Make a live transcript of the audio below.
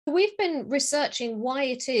We've been researching why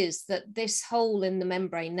it is that this hole in the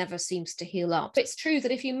membrane never seems to heal up. It's true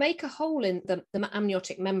that if you make a hole in the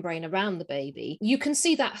amniotic membrane around the baby, you can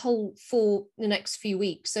see that hole for the next few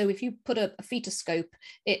weeks. So if you put a fetoscope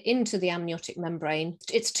into the amniotic membrane,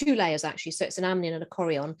 it's 2 layers actually, so it's an amnion and a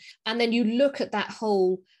chorion, and then you look at that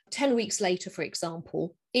hole 10 weeks later, for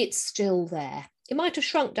example, it's still there. It might have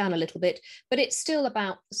shrunk down a little bit, but it's still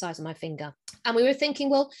about the size of my finger. And we were thinking,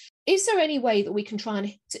 well, is there any way that we can try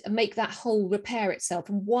and make that hole repair itself?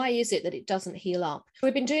 And why is it that it doesn't heal up?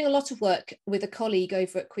 We've been doing a lot of work with a colleague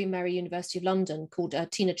over at Queen Mary University of London called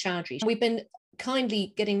Tina Chowdhury. We've been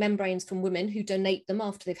kindly getting membranes from women who donate them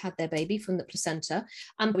after they've had their baby from the placenta.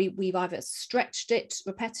 And we've either stretched it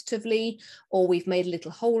repetitively or we've made a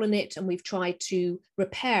little hole in it and we've tried to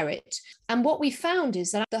repair it. And what we found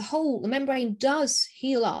is that the membrane does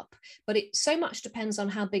heal up, but it so much depends on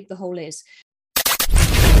how big the hole is.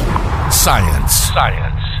 Science.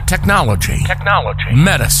 Technology.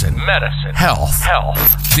 Medicine. Health.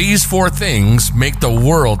 These 4 things make the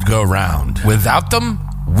world go round. Without them,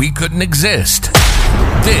 we couldn't exist.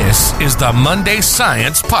 This is the Monday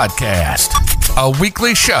Science Podcast, a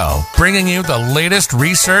weekly show bringing you the latest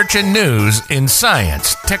research and news in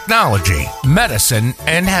science, technology, medicine,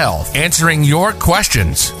 and health, answering your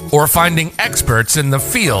questions or finding experts in the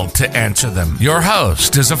field to answer them. Your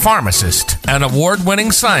host is a pharmacist, an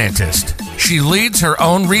award-winning scientist. She leads her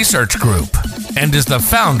own research group and is the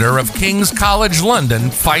founder of King's College London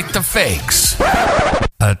Fight the Fakes.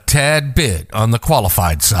 A tad bit on the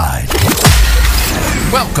qualified side.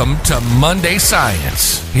 Welcome to Monday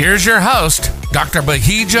Science. Here's your host, Dr.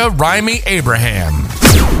 Bahija Raimi Abraham.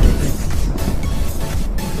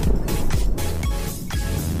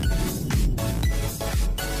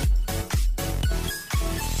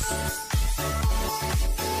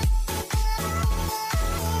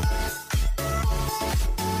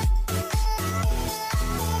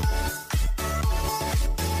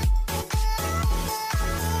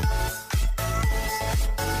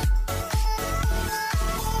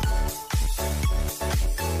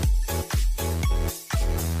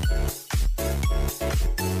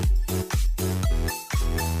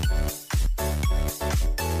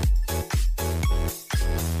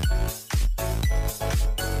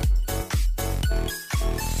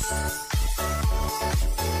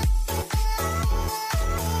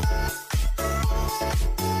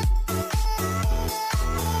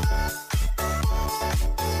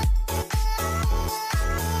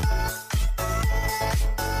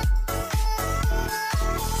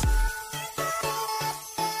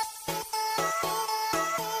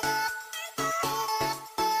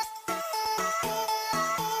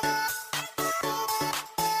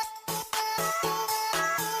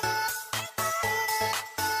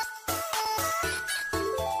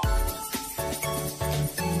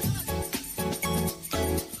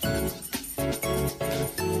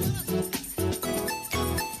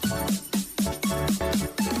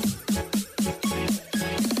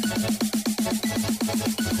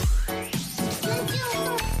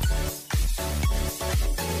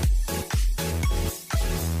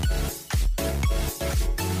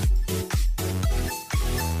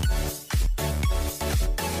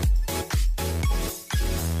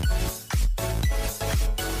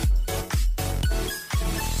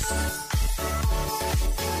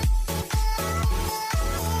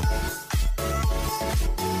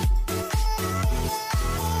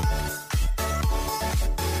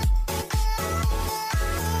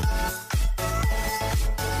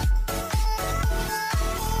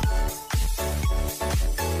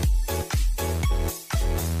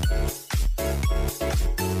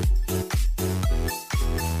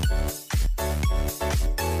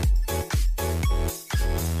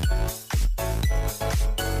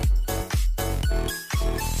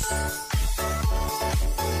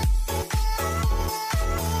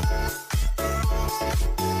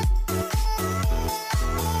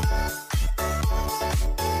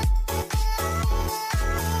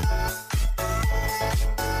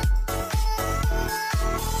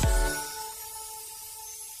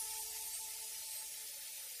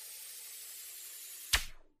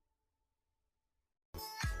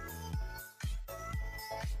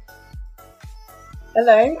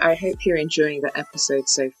 Hello, I hope you're enjoying the episode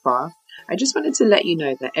so far. I just wanted to let you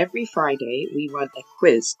know that every Friday we run a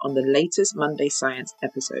quiz on the latest Monday Science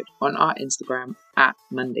episode on our Instagram at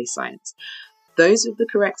Monday Science. Those with the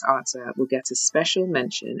correct answer will get a special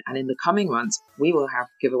mention, and in the coming months we will have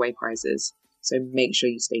giveaway prizes, so make sure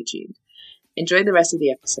you stay tuned. Enjoy the rest of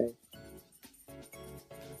the episode.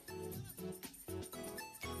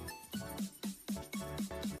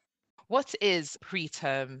 What is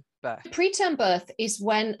preterm birth? Preterm birth is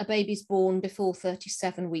when a baby's born before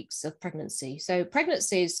 37 weeks of pregnancy. So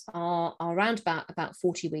pregnancies are around about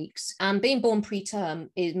 40 weeks. And being born preterm,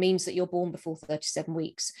 it means that you're born before 37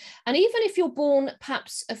 weeks. And even if you're born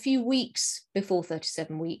perhaps a few weeks before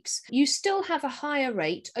 37 weeks, you still have a higher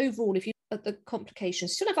rate overall. If you at the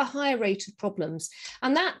complications, still have a higher rate of problems.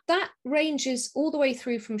 And that ranges all the way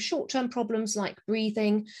through from short-term problems like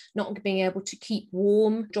breathing, not being able to keep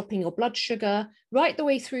warm, dropping your blood sugar, right the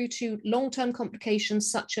way through to long-term complications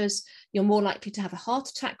such as you're more likely to have a heart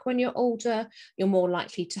attack when you're older, you're more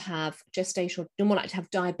likely to have you're more likely to have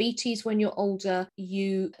diabetes when you're older.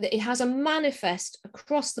 It has a manifest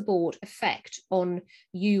across the board effect on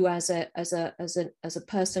you as a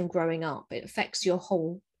person growing up. It affects your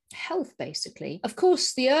whole health, basically. Of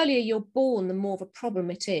course, the earlier you're born, the more of a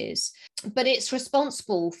problem it is, but it's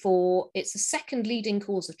the second leading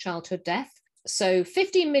cause of childhood death. So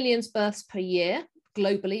 15 million births per year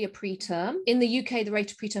globally are preterm. In the UK, the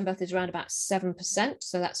rate of preterm birth is around about 7%.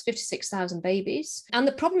 So that's 56,000 babies. And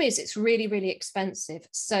the problem is it's really, really expensive.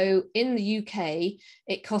 So in the UK,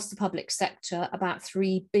 it costs the public sector about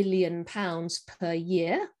 £3 billion per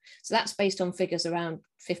year. So that's based on figures around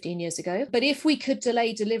 15 years ago. But if we could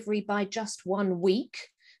delay delivery by just 1 week,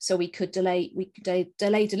 so we could delay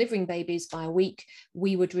delivering babies by a week,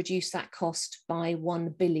 we would reduce that cost by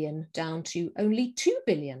 1 billion down to only 2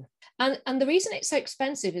 billion. And the reason it's so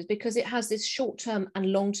expensive is because it has this short-term and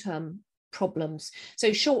long-term problems.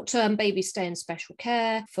 So short-term, babies stay in special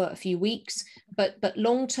care for a few weeks, but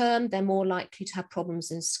long-term, they're more likely to have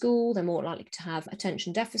problems in school. They're more likely to have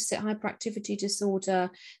attention deficit hyperactivity disorder.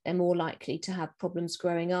 They're more likely to have problems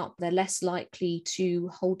growing up. They're less likely to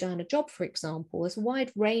hold down a job, for example. There's a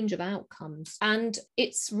wide range of outcomes. And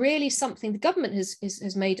it's really something the government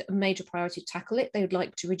has made a major priority to tackle it. They would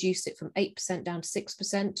like to reduce it from 8% down to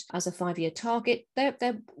 6% as a 5-year target.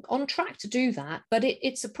 They're on track to do that, but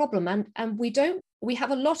it's a problem. And we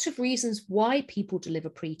have a lot of reasons why people deliver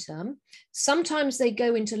preterm. Sometimes they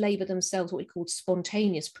go into labour themselves, what we call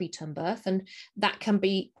spontaneous preterm birth, and that can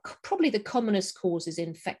be probably the commonest cause is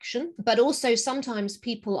infection. But also sometimes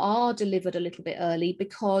people are delivered a little bit early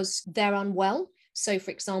because they're unwell. So,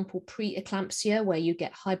 for example, preeclampsia, where you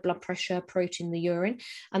get high blood pressure, protein in the urine,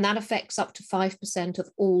 and that affects up to 5% of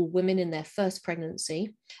all women in their first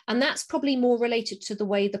pregnancy. And that's probably more related to the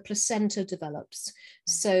way the placenta develops.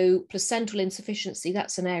 So placental insufficiency,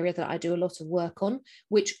 that's an area that I do a lot of work on,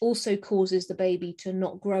 which also causes the baby to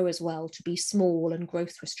not grow as well, to be small and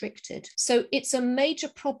growth restricted. So it's a major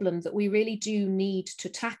problem that we really do need to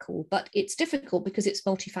tackle, but it's difficult because it's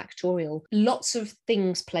multifactorial. Lots of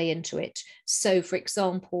things play into it. So, for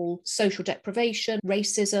example, social deprivation,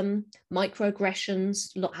 racism, microaggressions,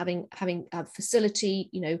 not having facility,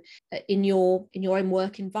 in your own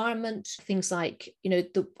work environment, things like,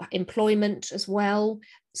 the employment as well,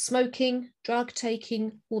 smoking, drug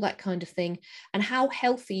taking, all that kind of thing, and how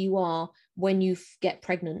healthy you are when you get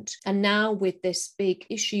pregnant. And now with this big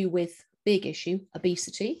issue,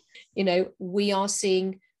 obesity, we are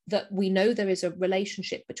seeing that we know there is a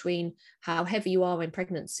relationship between how heavy you are in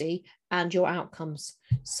pregnancy and your outcomes.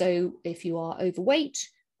 So if you are overweight,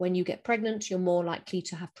 when you get pregnant, you're more likely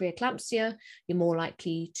to have preeclampsia, you're more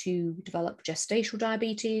likely to develop gestational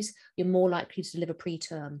diabetes, you're more likely to deliver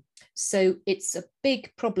preterm. So it's a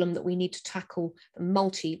big problem that we need to tackle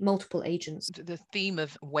multiple agents. The theme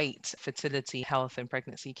of weight, fertility, health and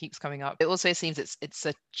pregnancy keeps coming up. It also seems it's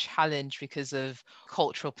a challenge because of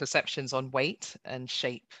cultural perceptions on weight and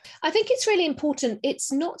shape. I think it's really important.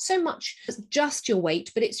 It's not so much just your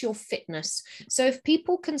weight, but it's your fitness. So if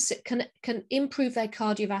people can improve their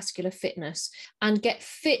cardiovascular fitness and get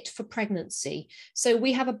fit for pregnancy. So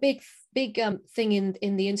we have a big thing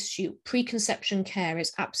in the Institute. Preconception care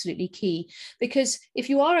is absolutely key, because if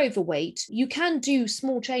you are overweight, you can do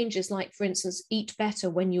small changes, like, for instance, eat better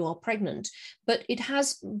when you are pregnant, but it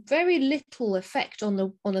has very little effect on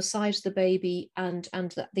the size of the baby and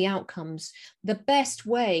the outcomes. The best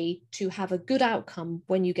way to have a good outcome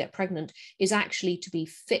when you get pregnant is actually to be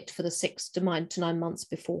fit for the 6 to 9 months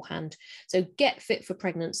beforehand. So get fit for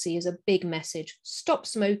pregnancy is a big message. Stop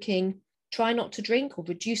smoking. Try not to drink or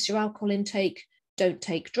reduce your alcohol intake. Don't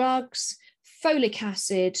take drugs. Folic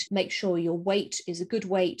acid, make sure your weight is a good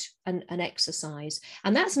weight, and exercise.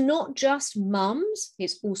 And that's not just mums,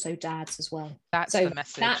 it's also dads as well. That's the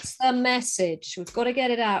message. That's the message. We've got to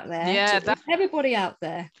get it out there. Yeah, everybody out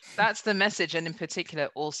there. That's the message. And in particular,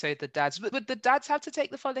 also the dads. Would the dads have to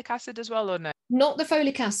take the folic acid as well, or no? Not the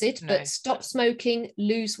folic acid, No. but stop smoking,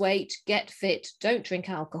 lose weight, get fit, don't drink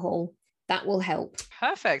alcohol. That will help.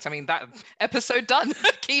 Perfect. I mean, that episode done.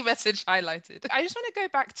 Key message highlighted. I just want to go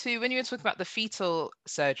back to when you were talking about the fetal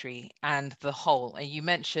surgery and the hole, and you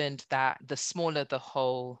mentioned that the smaller the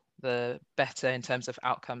hole, the better in terms of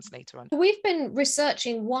outcomes later on. We've been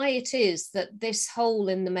researching why it is that this hole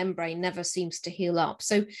in the membrane never seems to heal up.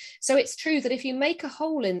 So it's true that if you make a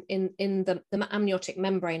hole in the amniotic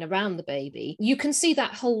membrane around the baby, you can see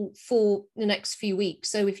that hole for the next few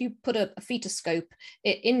weeks. So if you put a fetoscope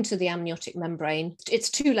into the amniotic membrane,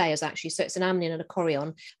 it's 2 layers actually. So it's an amnion and a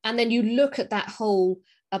chorion. And then you look at that hole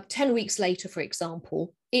 10 weeks later, for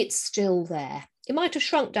example, it's still there. It might have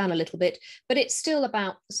shrunk down a little bit, but it's still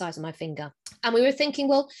about the size of my finger. And we were thinking,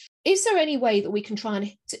 well, is there any way that we can try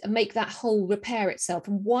and make that hole repair itself?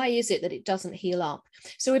 And why is it that it doesn't heal up?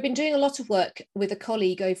 So we've been doing a lot of work with a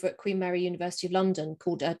colleague over at Queen Mary University of London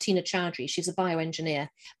called Tina Chowdhury. She's a bioengineer.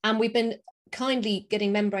 And we've been kindly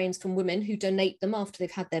getting membranes from women who donate them after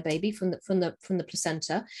they've had their baby from the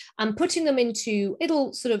placenta, and putting them into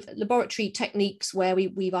little sort of laboratory techniques where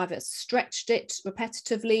we've either stretched it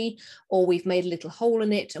repetitively or we've made a little hole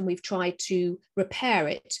in it and we've tried to repair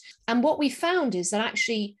it. And what we found is that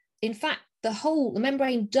actually, in fact, the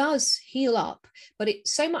membrane does heal up, but it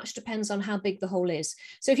so much depends on how big the hole is.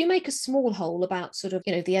 So if you make a small hole about sort of,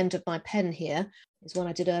 the end of my pen here, is one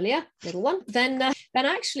I did earlier, little one, then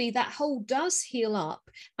actually that hole does heal up.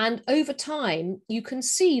 And over time, you can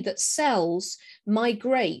see that cells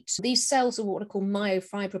migrate. These cells are what are called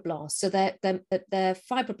myofibroblasts. So they're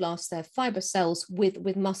fibroblasts, they're fiber cells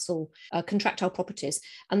with muscle contractile properties.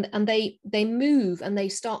 And they move and they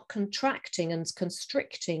start contracting and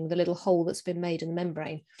constricting the little hole that's been made in the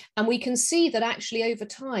membrane. And we can see that actually over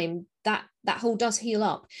time, that hole does heal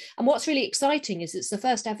up. And what's really exciting is it's the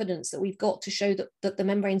first evidence that we've got to show that the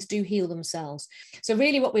membranes do heal themselves. So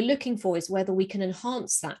really what we're looking for is whether we can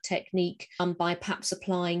enhance that technique by perhaps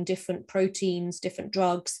applying different proteins, different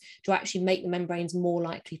drugs to actually make the membranes more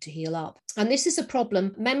likely to heal up. And this is a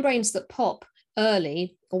problem. Membranes that pop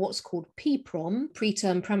early, or what's called PPROM,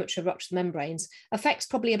 preterm premature ruptured membranes, affects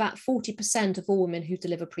probably about 40% of all women who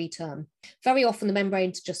deliver preterm. Very often the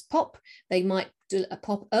membranes just pop. They might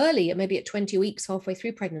pop early, maybe at 20 weeks, halfway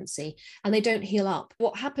through pregnancy, and they don't heal up.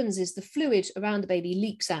 What happens is the fluid around the baby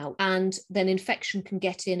leaks out, and then infection can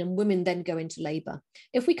get in, and women then go into labor.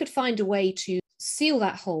 If we could find a way to seal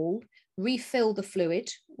that hole, refill the fluid,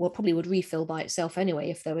 well, probably would refill by itself anyway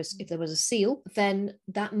if there was a seal, then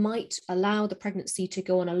that might allow the pregnancy to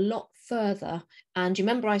go on a lot further. And you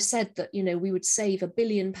remember I said that we would save £1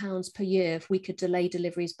 billion per year if we could delay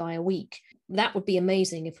deliveries by a week. That would be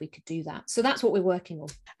amazing if we could do that. So that's what we're working on.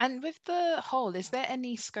 And with the hole, is there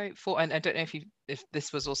any scope for, and I don't know if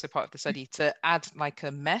this was also part of the study, to add like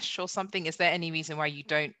a mesh or something? Is there any reason why you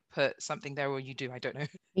don't put something there, or you do? I don't know.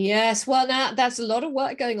 Yes, well, now that's a lot of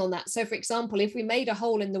work going on that. So for example, if we made a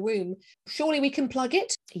hole in the womb, surely we can plug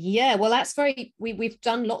it? Yeah, well, that's we've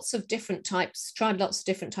done lots of different types, tried lots of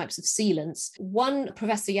different types of sealants. One,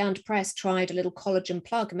 Professor Jan de Press tried a little collagen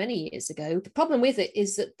plug many years ago. The problem with it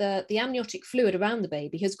is that the amniotic fluid around the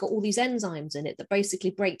baby has got all these enzymes in it that basically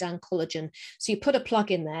break down collagen. So you put a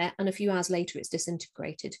plug in there and a few hours later it's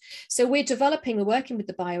disintegrated. So we're working with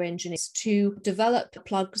the bioengineers to develop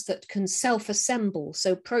plugs that can self-assemble.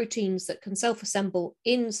 So proteins that can self-assemble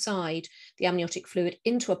inside the amniotic fluid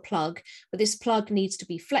into a plug, but this plug needs to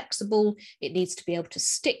be flexible. It needs to be able to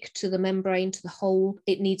stick to the membrane, to the hole.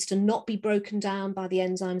 It needs to not be broken down by the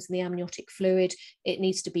enzymes in the amniotic fluid. It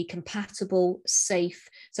needs to be compatible, safe.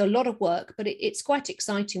 So a lot of work, but it's quite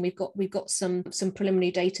exciting. We've got some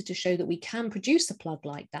preliminary data to show that we can produce a plug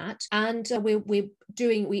like that, and we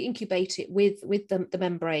incubate it with the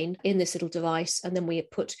membrane in this little device, and then we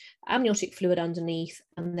put amniotic fluid underneath,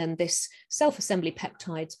 and then this self-assembly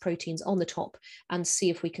peptides, proteins on the top, and see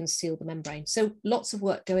if we can seal the membrane. So lots of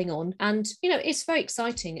work going on, and it's very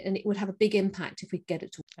exciting, and it would have a big impact if we get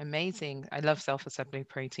it to. Amazing. I love self-assembly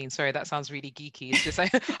proteins. Sorry, that sounds really geeky. It's just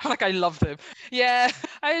I love them. Yeah,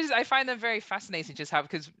 I find them very fascinating, just how,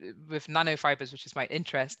 because with nanofibers, which is my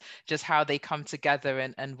interest, just how they come together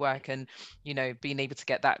and work, and being able to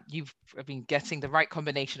get that, you've been getting the right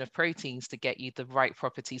combination of proteins to get you the right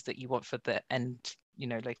properties that you want for the end.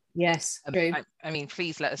 Yes, true. I mean,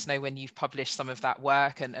 please let us know when you've published some of that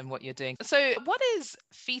work and what you're doing. So what is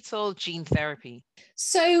fetal gene therapy?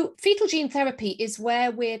 So fetal gene therapy is where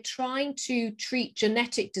we're trying to treat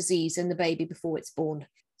genetic disease in the baby before it's born.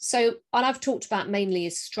 So, and I've talked about mainly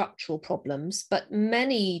as structural problems, but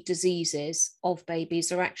many diseases of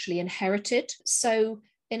babies are actually inherited. So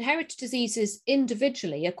inherited diseases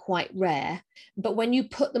individually are quite rare, but when you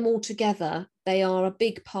put them all together, they are a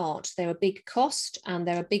big part. They're a big cost, and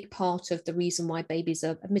they're a big part of the reason why babies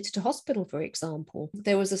are admitted to hospital, for example.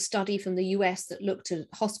 There was a study from the US that looked at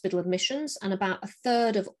hospital admissions, and about a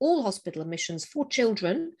third of all hospital admissions for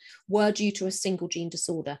children were due to a single gene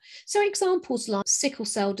disorder. So examples like sickle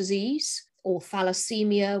cell disease, or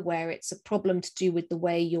thalassemia, where it's a problem to do with the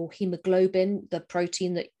way your hemoglobin, the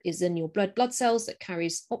protein that is in your blood cells that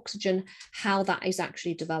carries oxygen, how that is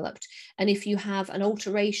actually developed. And if you have an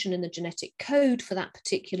alteration in the genetic code for that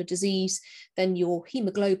particular disease, then your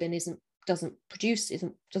hemoglobin doesn't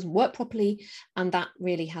work properly, and that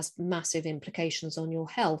really has massive implications on your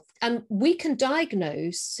health. And we can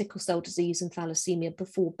diagnose sickle cell disease and thalassemia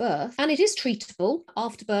before birth, and it is treatable.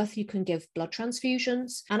 After birth, you can give blood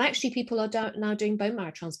transfusions, and actually people are now doing bone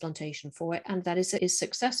marrow transplantation for it, and that is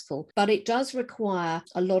successful. But it does require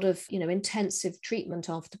a lot of intensive treatment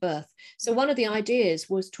after birth. So one of the ideas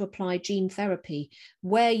was to apply gene therapy,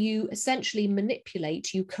 where you essentially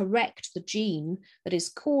you correct the gene that is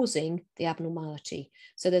causing the abnormality.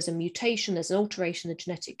 So there's a mutation, there's an alteration in the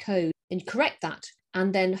genetic code, and you correct that,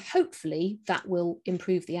 and then hopefully that will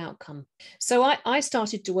improve the outcome. So I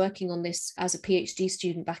started working on this as a PhD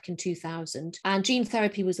student back in 2000, and gene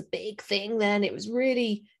therapy was a big thing then. It was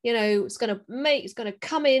really, it's going to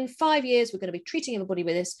come in 5 years, we're going to be treating everybody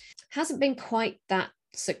with this. Hasn't been quite that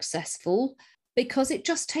successful, because it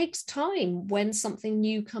just takes time when something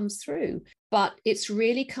new comes through. But it's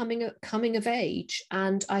really coming of age.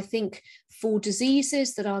 And I think for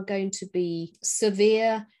diseases that are going to be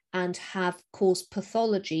severe and cause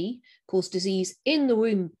pathology, cause disease in the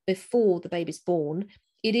womb before the baby's born,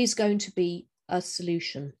 it is going to be a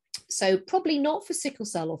solution. So probably not for sickle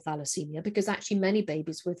cell or thalassemia, because actually many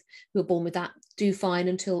babies who are born with that do fine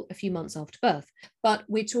until a few months after birth. But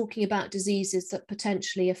we're talking about diseases that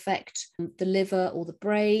potentially affect the liver or the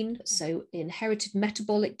brain. So inherited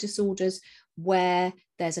metabolic disorders, where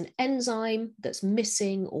there's an enzyme that's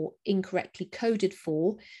missing or incorrectly coded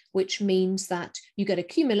for, which means that you get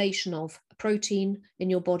accumulation of a protein in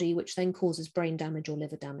your body, which then causes brain damage or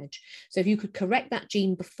liver damage. So if you could correct that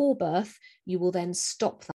gene before birth, you will then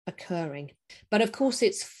stop that occurring. But of course,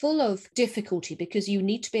 it's full of difficulty, because you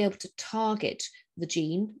need to be able to target the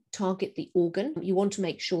gene, target the organ. You want to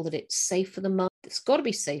make sure that it's safe for the mum. It's got to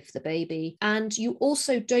be safe for the baby. And you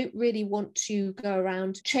also don't really want to go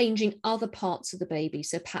around changing other parts of the baby.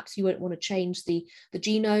 So perhaps you won't want to change the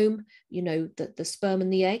genome, the sperm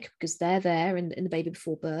and the egg, because they're there in the baby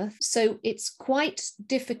before birth. So it's quite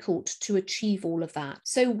difficult to achieve all of that.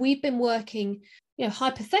 So we've been working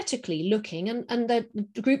hypothetically looking, and the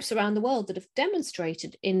groups around the world that have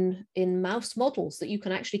demonstrated in mouse models that you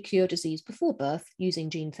can actually cure disease before birth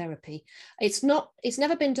using gene therapy. It's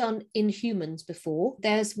never been done in humans before.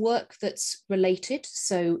 There's work that's related,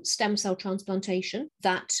 so stem cell transplantation,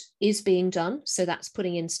 that is being done. So that's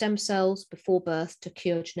putting in stem cells before birth to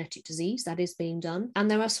cure genetic disease. That is being done.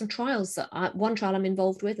 And there are some trials one trial I'm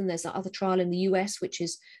involved with, and there's another trial in the US, which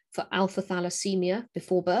is for alpha thalassemia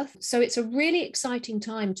before birth. So it's a really exciting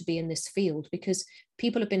time to be in this field, because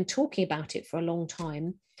people have been talking about it for a long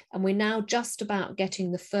time. And we're now just about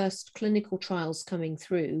getting the first clinical trials coming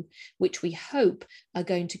through, which we hope are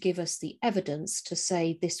going to give us the evidence to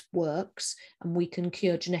say this works and we can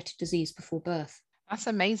cure genetic disease before birth. That's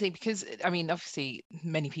amazing, because obviously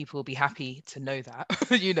many people will be happy to know that,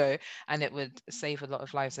 and it would save a lot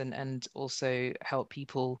of lives and also help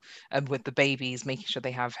people with the babies, making sure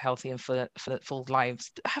they have healthy and full lives.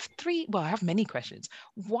 I have many questions.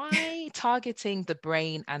 Why targeting the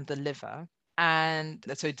brain and the liver? And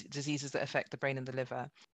so diseases that affect the brain and the liver.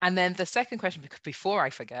 And then the second question, before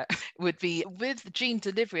I forget, would be with gene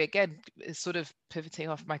delivery, again, is sort of pivoting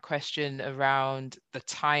off my question around the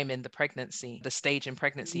time in the pregnancy, the stage in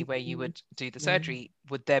pregnancy where you would do the surgery.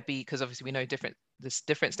 Would there be, because obviously we know there's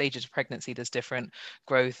different stages of pregnancy, there's different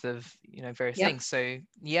growth of various things. So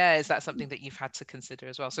is that something that you've had to consider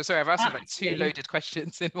as well? So sorry, I've asked like two loaded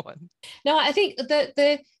questions in one. No, I think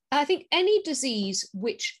I think any disease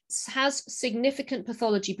which has significant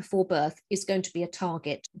pathology before birth is going to be a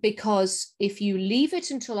target, because if you leave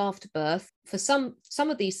it until after birth, for some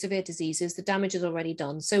of these severe diseases, the damage is already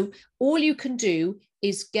done. So all you can do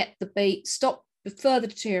is get stop further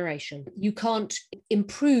deterioration. You can't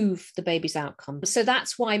improve the baby's outcome. So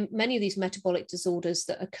that's why many of these metabolic disorders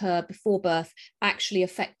that occur before birth actually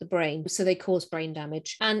affect the brain. So they cause brain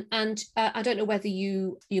damage. And I don't know whether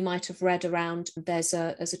you might have read around, there's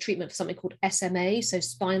a treatment for something called SMA, so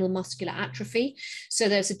spinal muscular atrophy. So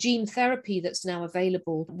there's a gene therapy that's now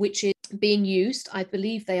available, which is being used. I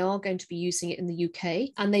believe they are going to be using it in the UK,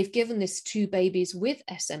 and they've given this to babies with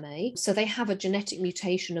SMA. So they have a genetic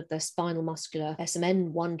mutation of their spinal muscular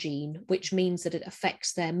SMN1 gene, which means that it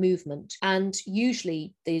affects their movement. And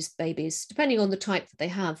usually these babies, depending on the type that they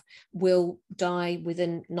have, will die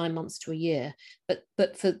within 9 months to a year.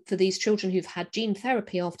 But for these children who've had gene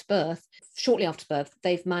therapy after birth, shortly after birth,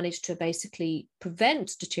 they've managed to basically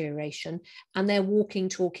prevent deterioration, and they're walking,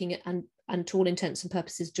 talking, and to all intents and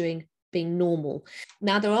purposes being normal.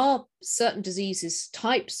 Now, there are certain diseases,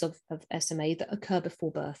 types of SMA that occur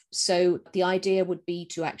before birth. So the idea would be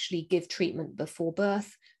to actually give treatment before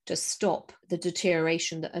birth to stop the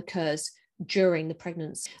deterioration that occurs during the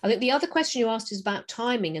pregnancy. I think the other question you asked is about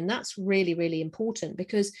timing, and that's really, really important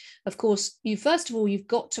because, of course, you've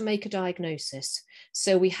got to make a diagnosis.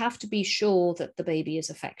 So we have to be sure that the baby is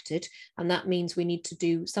affected, and that means we need to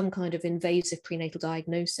do some kind of invasive prenatal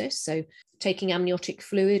diagnosis. So taking amniotic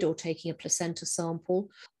fluid or taking a placenta sample,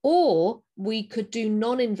 or we could do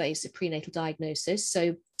non-invasive prenatal diagnosis.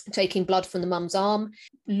 So taking blood from the mum's arm,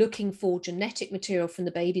 looking for genetic material from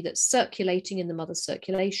the baby that's circulating in the mother's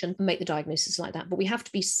circulation, and make the diagnosis like that. But we have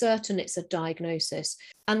to be certain it's a diagnosis.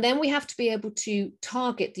 And then we have to be able to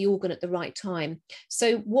target the organ at the right time.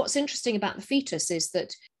 So what's interesting about the fetus is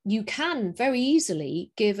that you can very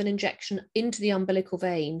easily give an injection into the umbilical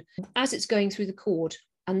vein as it's going through the cord,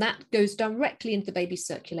 and that goes directly into the baby's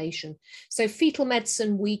circulation. So fetal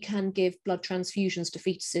medicine, we can give blood transfusions to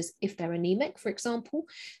fetuses if they're anemic, for example.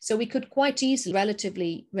 So we could quite easily,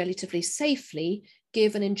 relatively safely,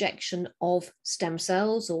 give an injection of stem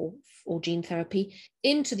cells or gene therapy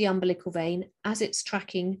into the umbilical vein as it's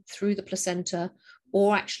tracking through the placenta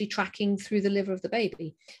or actually tracking through the liver of the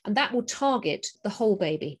baby. And that will target the whole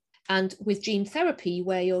baby. And with gene therapy,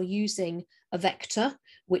 where you're using a vector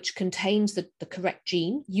which contains the correct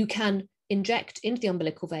gene, you can inject into the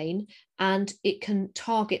umbilical vein and it can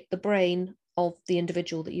target the brain of the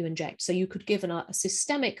individual that you inject. So you could give a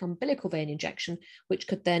systemic umbilical vein injection, which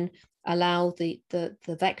could then allow the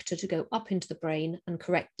vector to go up into the brain and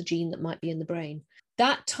correct the gene that might be in the brain.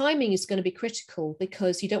 That timing is going to be critical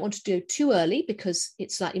because you don't want to do it too early because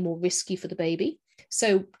it's slightly more risky for the baby.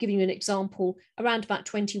 So giving you an example, around about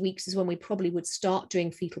 20 weeks is when we probably would start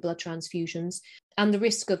doing fetal blood transfusions. And the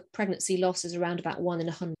risk of pregnancy loss is around about 1 in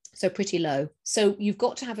 100, so pretty low. So you've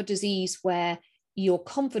got to have a disease where you're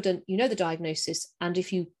confident, you know the diagnosis, and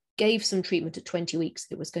if you gave some treatment at 20 weeks,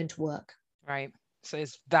 it was going to work. Right. So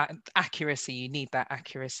it's that accuracy, you need that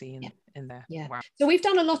accuracy in there. Yeah. Wow. So we've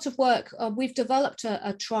done a lot of work. We've developed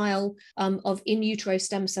a trial of in utero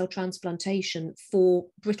stem cell transplantation for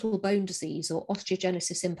brittle bone disease or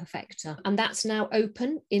osteogenesis imperfecta. And that's now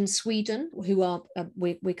open in Sweden, who are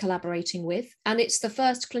we're collaborating with. And it's the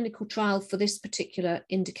first clinical trial for this particular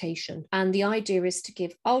indication. And the idea is to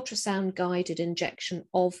give ultrasound guided injection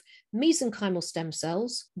of mesenchymal stem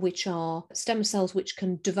cells, which are stem cells which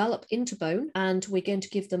can develop into bone. And we're going to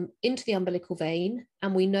give them into the umbilical vein.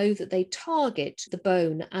 And we know that they target the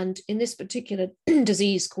bone. And in this particular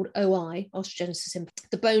disease called OI, osteogenesis imperfecta,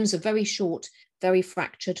 the bones are very short, very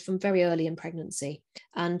fractured from very early in pregnancy.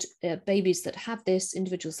 And babies that have this,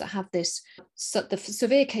 individuals that have this, so the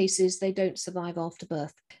severe cases, they don't survive after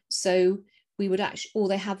birth. So we would actually,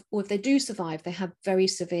 or if they do survive, they have very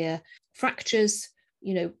severe fractures,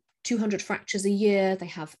 200 fractures a year, they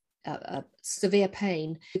have severe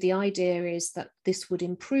pain. The idea is that this would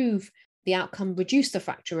improve the outcome, reduce the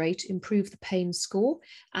fracture rate, improve the pain score.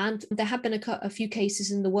 And there have been a few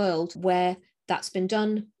cases in the world where that's been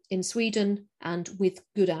done in Sweden and with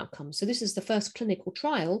good outcomes. So this is the first clinical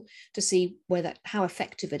trial to see how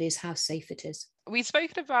effective it is, how safe it is. We've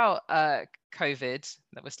spoken about COVID,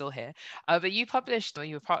 that we're still here, but you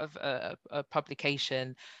were part of a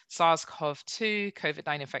publication, SARS-CoV-2,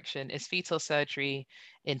 COVID-19 infection, is fetal surgery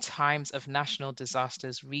in times of national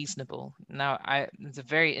disasters reasonable? Now, it's a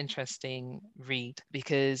very interesting read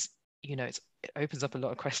because, it opens up a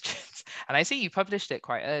lot of questions. And I see you published it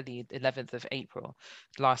quite early, 11th of April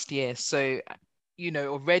last year. So,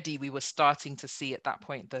 already we were starting to see at that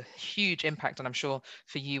point the huge impact. And I'm sure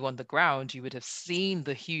for you on the ground, you would have seen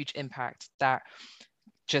the huge impact that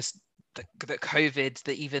just the COVID,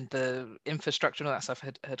 even the infrastructure and all that stuff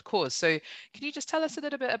had caused. So can you just tell us a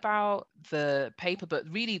little bit about the paper, but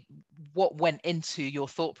really what went into your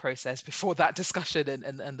thought process before that discussion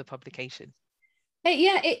and the publication?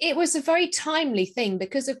 It was a very timely thing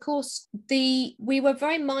because, of course, we were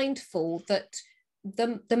very mindful that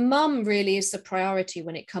the mum really is the priority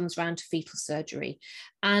when it comes round to fetal surgery.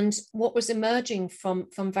 And what was emerging from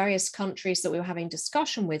various countries that we were having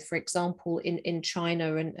discussion with, for example, in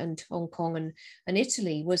China and Hong Kong and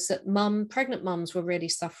Italy, was that pregnant mums were really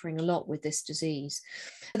suffering a lot with this disease.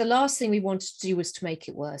 The last thing we wanted to do was to make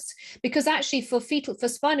it worse, because actually for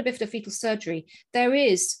spina bifida fetal surgery, there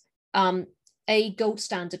is a gold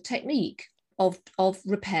standard technique of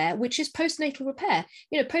repair, which is postnatal repair.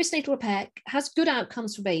 Postnatal repair has good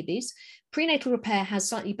outcomes for babies. Prenatal repair has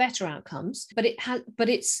slightly better outcomes, but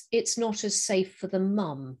it's not as safe for the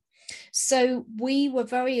mum. So we were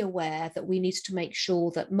very aware that we needed to make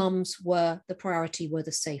sure that mums were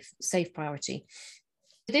the safe priority.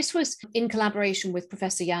 This was in collaboration with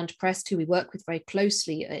Professor Jan de Prest, who we work with very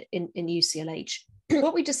closely in UCLH.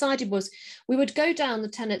 What we decided was we would go down the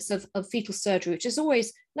tenets of fetal surgery, which is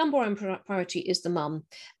always number one priority is the mum.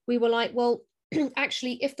 We were like, well,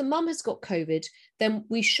 actually, if the mum has got COVID, then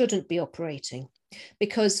we shouldn't be operating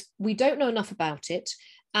because we don't know enough about it.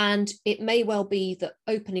 And it may well be that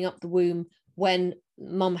opening up the womb when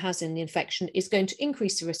mum has the infection is going to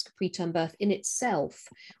increase the risk of preterm birth in itself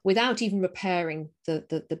without even repairing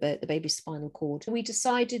the baby's spinal cord. We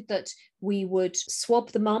decided that we would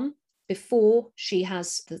swab the mum before she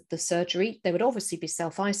has the surgery. They would obviously be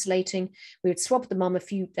self-isolating. We would swab the mum a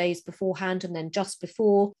few days beforehand, and then just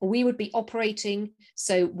before we would be operating.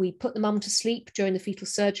 So we put the mum to sleep during the fetal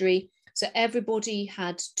surgery. So everybody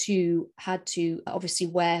had to obviously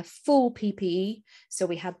wear full PPE. So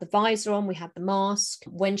we had the visor on, we had the mask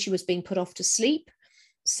when she was being put off to sleep,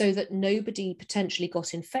 so that nobody potentially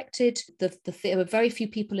got infected. There were very few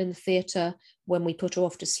people in the theatre when we put her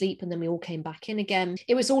off to sleep, and then we all came back in again.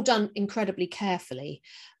 It was all done incredibly carefully,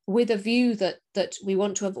 with a view that we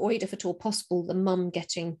want to avoid, if at all possible, the mum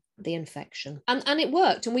getting the infection. And it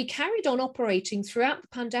worked, and we carried on operating throughout the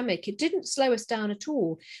pandemic. It didn't slow us down at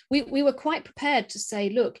all. We were quite prepared to say,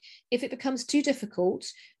 look, if it becomes too difficult,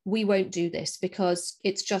 we won't do this because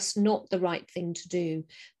it's just not the right thing to do.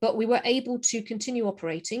 But we were able to continue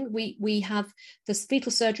operating. We have the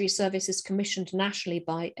fetal surgery services commissioned nationally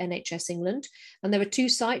by NHS England, and there are two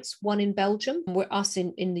sites, one in Belgium, and we're us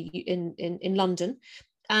in London.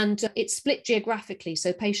 And it's split geographically.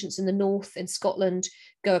 So patients in the north in Scotland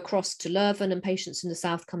go across to Leuven, and patients in the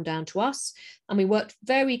south come down to us. And we worked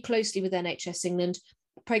very closely with NHS England.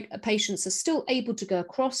 Patients are still able to go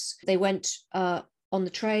across. They went on the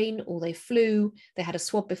train or they flew. They had a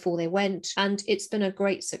swab before they went. And it's been a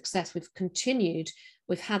great success.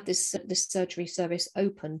 We've had this surgery service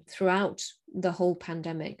open throughout the whole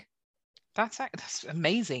pandemic. That's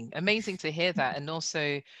amazing to hear that. And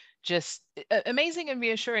also just amazing and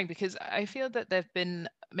reassuring, because I feel that there've been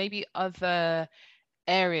maybe other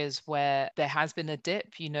areas where there has been a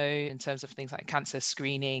dip, in terms of things like cancer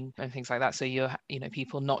screening and things like that. So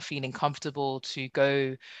people not feeling comfortable to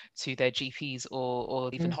go to their GPs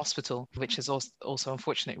or even hospital, which has also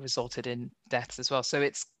unfortunately resulted in deaths as well. So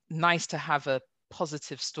it's nice to have a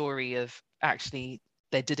positive story of actually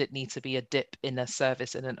there didn't need to be a dip in a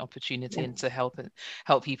service and an opportunity and to help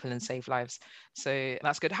people and save lives. So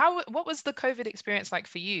that's good. What was the COVID experience like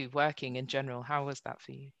for you, working in general? How was that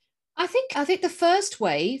for you? I think the first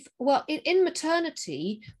wave, well, in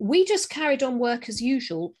maternity, we just carried on work as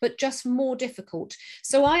usual, but just more difficult.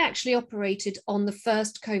 So I actually operated on the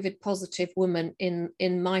first COVID positive woman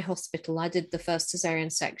in my hospital. I did the first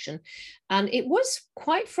cesarean section, and it was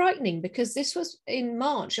quite frightening because this was in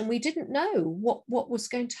March and we didn't know what was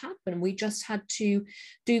going to happen. We just had to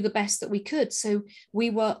do the best that we could. So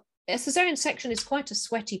a cesarean section is quite a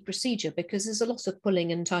sweaty procedure because there's a lot of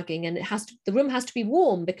pulling and tugging, and the room has to be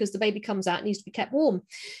warm because the baby comes out and needs to be kept warm.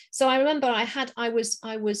 So I remember I had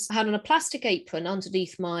on a plastic apron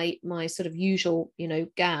underneath my sort of usual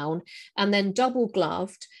gown, and then double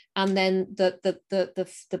gloved, and then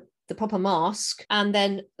the proper mask, and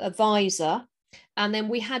then a visor, and then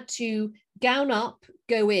we had to gown up,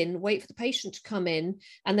 go in, wait for the patient to come in,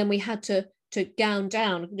 and then we had to gown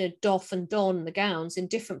down, doff and don the gowns in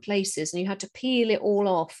different places, and you had to peel it all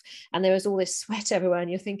off, and there was all this sweat everywhere,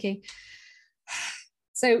 and you're thinking,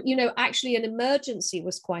 so, actually an emergency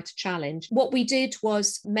was quite a challenge. What we did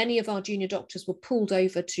was many of our junior doctors were pulled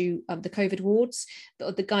over to the COVID wards.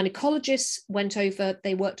 The gynecologists went over,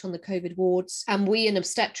 they worked on the COVID wards, and we in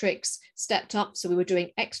obstetrics stepped up. So we were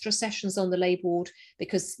doing extra sessions on the lay ward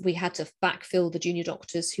because we had to backfill the junior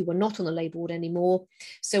doctors who were not on the lay ward anymore.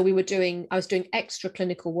 So I was doing extra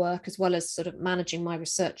clinical work as well as sort of managing my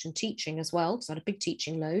research and teaching as well. So I had a big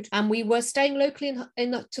teaching load, and we were staying locally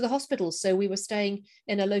to the hospitals. So we were staying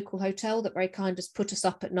in a local hotel that very kind us put us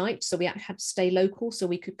up at night. So we had to stay local so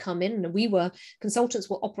we could come in. And consultants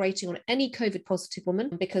were operating on any COVID positive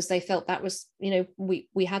woman because they felt that was,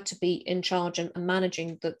 we had to be in charge and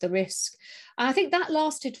managing the risk. And I think that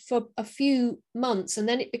lasted for a few months, and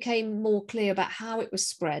then it became more clear about how it was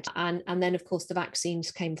spread. And then, of course, the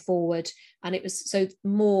vaccines came forward, and it was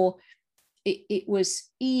it was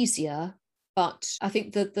easier. But I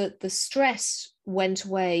think that the stress went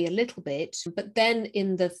away a little bit. But then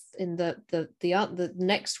in the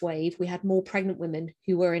next wave, we had more pregnant women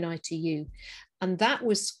who were in ITU, and that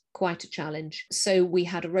was quite a challenge. So we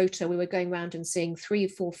had a rota. We were going around and seeing 3,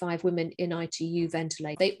 4, 5 women in ITU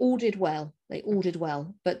ventilate. They all did well.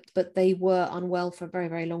 But they were unwell for a very,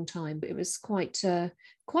 very long time. It was quite a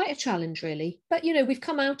challenge, really. But, we've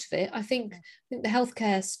come out of it. I think the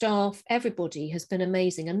healthcare staff, everybody has been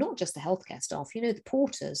amazing. And not just the healthcare staff, the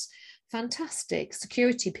porters, fantastic,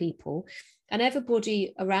 security people. And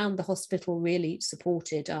everybody around the hospital really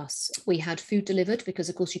supported us. We had food delivered because,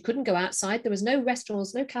 of course, you couldn't go outside. There was no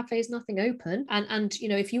restaurants, no cafes, nothing open. And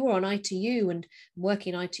if you were on ITU and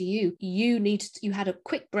working ITU, you had a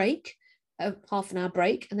quick break, a half an hour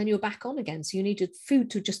break, and then you were back on again. So you needed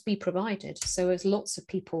food to just be provided. So there's lots of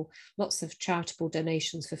charitable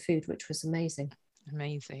donations for food, which was amazing.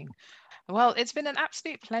 Amazing. Well, it's been an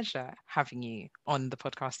absolute pleasure having you on the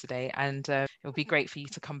podcast today, and it will be great for you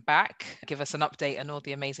to come back, give us an update on all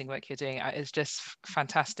the amazing work you're doing. It's just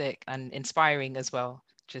fantastic and inspiring as well,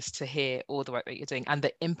 just to hear all the work that you're doing and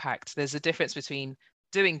the impact. There's a difference between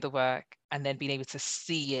doing the work and then being able to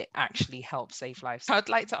see it actually help save lives. So I'd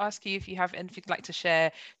like to ask you if you'd like to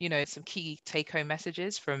share, some key take-home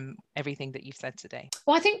messages from everything that you've said today.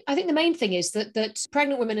 Well, I think the main thing is that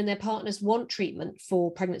pregnant women and their partners want treatment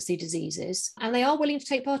for pregnancy diseases, and they are willing to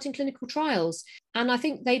take part in clinical trials. And I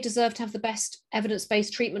think they deserve to have the best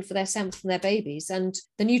evidence-based treatment for themselves and their babies. And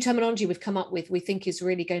the new terminology we've come up with, we think, is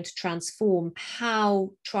really going to transform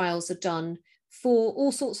how trials are done for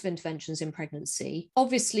all sorts of interventions in pregnancy.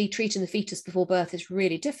 Obviously, treating the fetus before birth is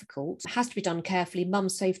really difficult. It has to be done carefully.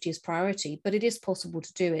 Mum's safety is priority, but it is possible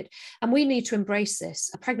to do it. And we need to embrace this.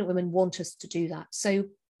 Pregnant women want us to do that. So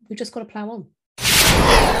we've just got to plow on.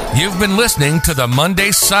 You've been listening to the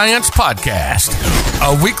Monday Science Podcast,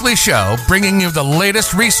 a weekly show bringing you the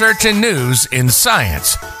latest research and news in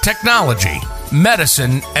science, technology,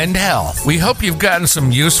 medicine, and health. We hope you've gotten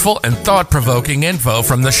some useful and thought-provoking info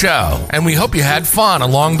from the show, and we hope you had fun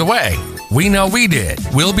along the way. We know we did.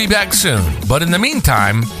 We'll be back soon, but in the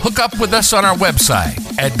meantime, hook up with us on our website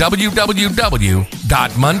at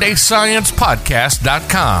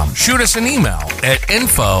www.mondaysciencepodcast.com. Shoot us an email at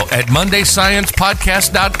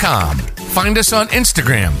info@mondaysciencepodcast.com. Find us on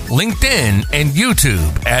Instagram, LinkedIn, and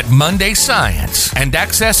YouTube at Monday Science, and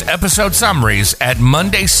access episode summaries at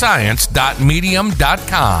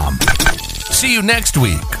mondayscience.medium.com. See you next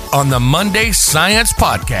week on the Monday Science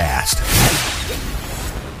Podcast.